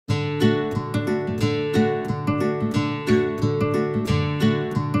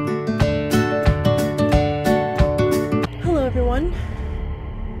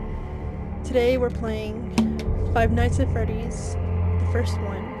we're playing Five Nights at Freddy's, the first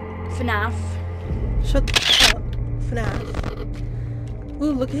one. FNAF. Shut the fuck up. FNAF.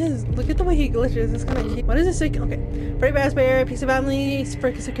 Ooh, look at the way he glitches. It's kind of cute. What is this? Okay. Freddy Fazbear, Pizza Family,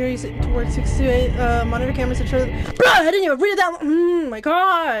 Sprinkle Security towards 6 to 8, monitor cameras and show. Bro, I didn't even read it that. My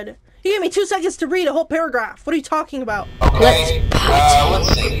god. You gave me 2 seconds to read a whole paragraph. What are you talking about? Okay,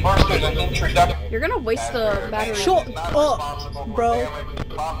 let's see. First, there's an introduction. You're gonna waste the battery. Shut up, bro.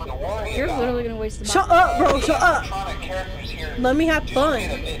 You're literally gonna waste the battery. Shut up, bro. Shut up. Let me have fun.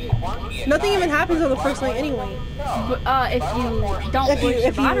 Nothing even happens on the first night anyway. But, if you don't waste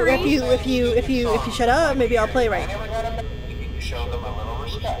the battery. If you shut up, maybe I'll play right. You need to show them a little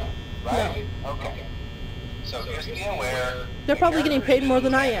respect, right? No. Okay. So just be aware. They're probably getting paid more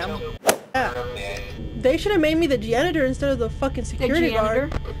than I am. Yeah. They should have made me the janitor instead of the fucking security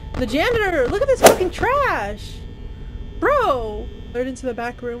guard. The janitor! Look at this fucking trash! Bro! Lured into the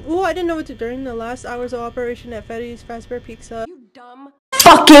back room. Ooh, I didn't know what to do during the last hours of operation at Freddy's Fazbear Pizza. You dumb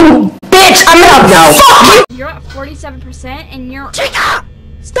fucking bitch! I'm out now! Fuck you! You're at 47% and you're— Chica!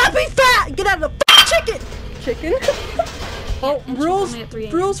 Stop being fat! Get out of the chicken! Chicken? Oh, rules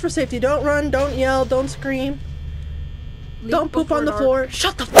for safety. Don't run, don't yell, don't scream. Don't poop on the floor.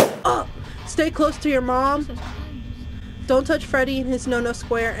 Shut the f up! Stay close to your mom. Don't touch Freddy in his no-no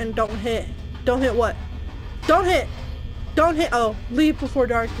square, and don't hit. Don't hit what? Don't hit! Don't hit— oh, leave before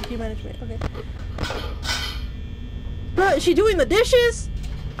dark for key management. Okay. Bro, is she doing the dishes?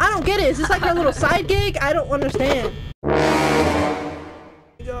 I don't get it. Is this like her little side gig? I don't understand.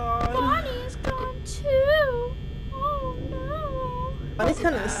 God. Bonnie's gone too. Oh no. Bonnie's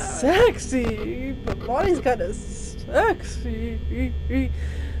kind of sexy, but Bonnie's kind of sexy.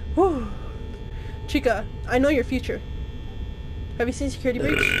 Whew. Chica, I know your future. Have you seen Security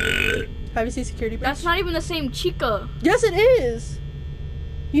Breach? Have you seen Security Breach? That's not even the same Chica. Yes, it is.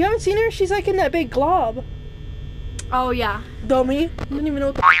 You haven't seen her? She's like in that big glob. Oh yeah. Dummy. I didn't even know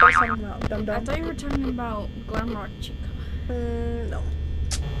what the f I was talking about. Dumb dumb. I thought you were talking about Glam Rock Chica. No.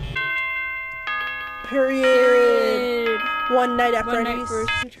 Period. One night at Freddy's.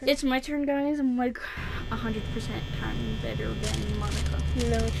 It's my turn, guys. I'm like 100% time better than Monica.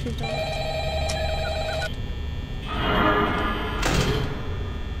 No, she's not.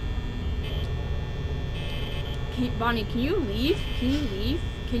 Bonnie, can you leave? Can you leave?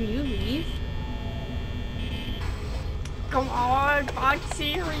 Can you leave? Come on,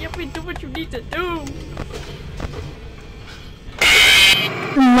 Foxy, hurry up and do what you need to do.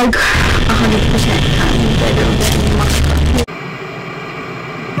 I'm like 100% time better than Monica.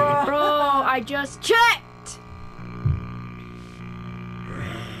 Bro, I just checked!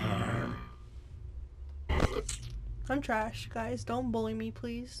 I'm trash, guys. Don't bully me,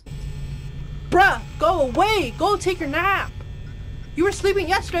 please. Bruh, go away! Go take your nap! You were sleeping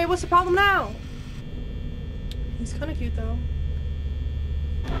yesterday, what's the problem now? He's kinda cute though.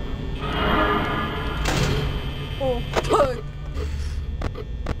 Oh, fuck!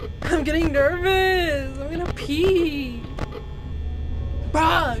 I'm getting nervous! I'm gonna pee!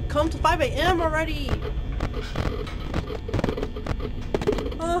 Bruh, come to 5 AM already!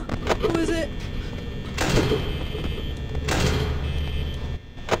 Who is it?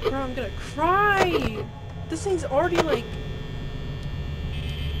 Bro, I'm gonna cry! This thing's already like...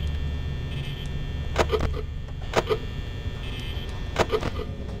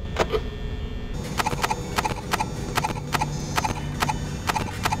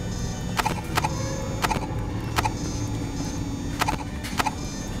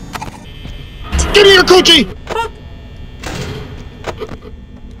 Give me your coochie! Fuck!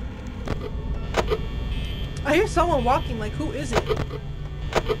 I hear someone walking, like who is it?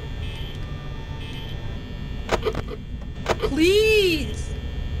 Please!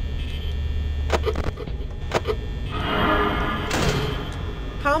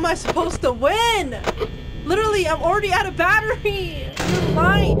 How am I supposed to win? Literally, I'm already out of battery! You're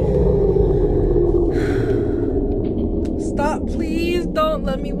lying! Stop, please don't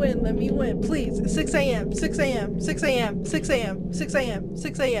let me win, please. 6 AM, 6 AM, 6 AM, 6 AM, 6 AM,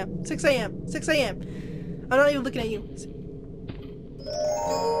 6 AM, 6 AM, 6 AM. I'm not even looking at you.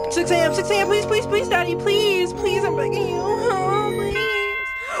 6 AM, 6 AM, please, please, please, Daddy, please, please, I'm begging you. Oh, please.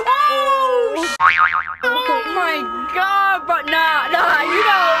 Oh my god, but nah, you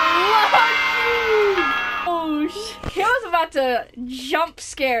know what? Oh shit. He was about to jump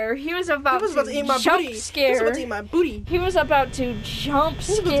scare. He was about to eat my jump booty. scare. He was about to eat my booty. He was about to jump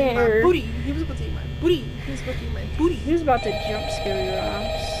scare. He was about to eat my booty. He was about to eat my booty. He was about to jump scare your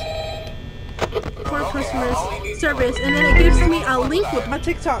ass. For customer service, and then it gives me a link with my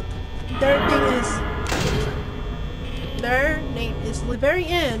TikTok. Their name is the very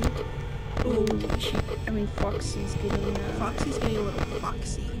end. Ooh, Foxy's getting. Foxy's getting a little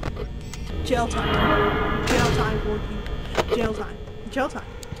foxy. Jail time. Jail time, Gorky. Jail time. Jail time.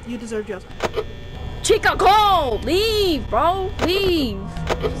 You deserve jail time. Chica, go! Leave, bro. Leave.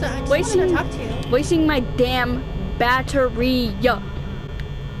 So I just wanted to talk to you. Wasting my damn battery.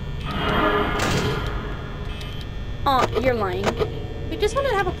 Oh, you're lying. We just wanted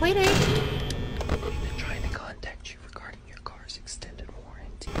to have a play date. We've been trying to contact you regarding your car's extended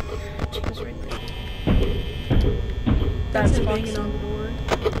warranty. Chica's right there. That's him banging on the door.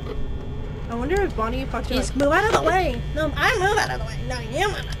 I wonder if Bonnie and Foxy are like, move out of the way. No, I move out of the way. No, you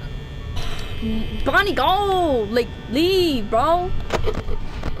move out of the way. Bonnie, go! Like, leave, bro.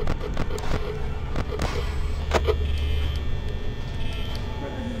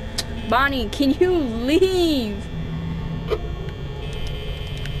 Bonnie, can you leave?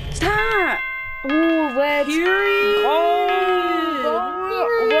 Stop! Ooh, let's go!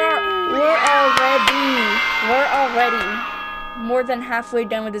 We're already more than halfway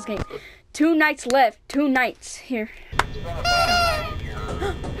done with this game. 2 nights left. 2 nights. Here.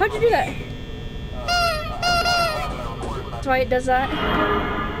 How'd you do that? That's why it does that.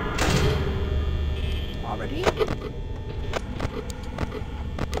 Already?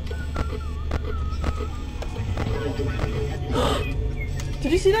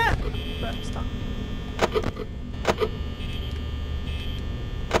 Did you see that? Bro, stop.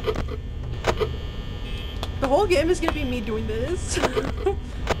 The whole game is gonna be me doing this.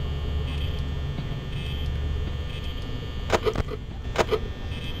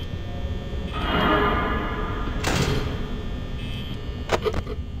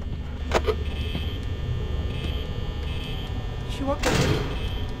 She walked away.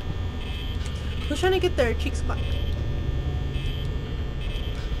 Who's trying to get their cheeks clapped?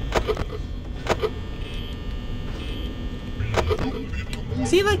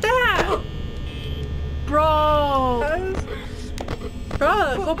 See, like that! Bro!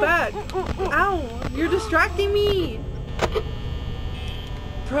 Bruh, go back. Ow, you're distracting me.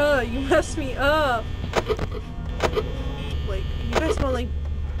 Bruh, you messed me up. Like, you guys smell like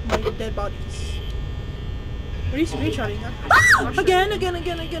dead bodies. What are you screenshotting? Huh? Again, I did it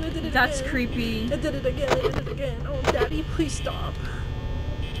again. That's creepy. I did it again. Oh, Daddy, please stop.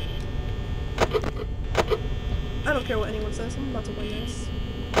 I don't care what anyone says. I'm about to win this.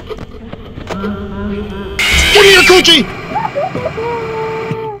 Give me your coochie!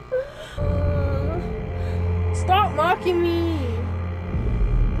 Stop mocking me!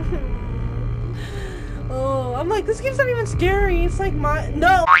 Oh, I'm like, this game's not even scary. It's like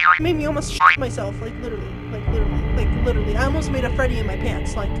no, it made me almost shit myself. Like literally. I almost made a Freddy in my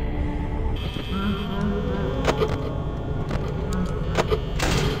pants. Like.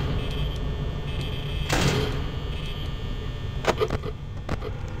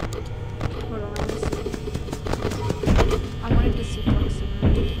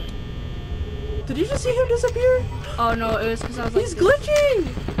 Did you just see him disappear? Oh no, it was because I was like... He's glitching!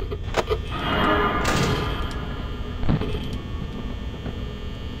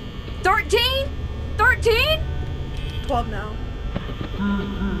 13? 13? 12 now.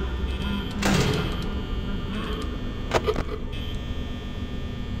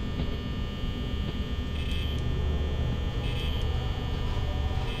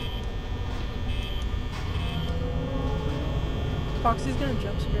 Foxy's gonna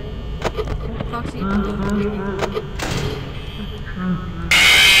jump scare you. Foxy.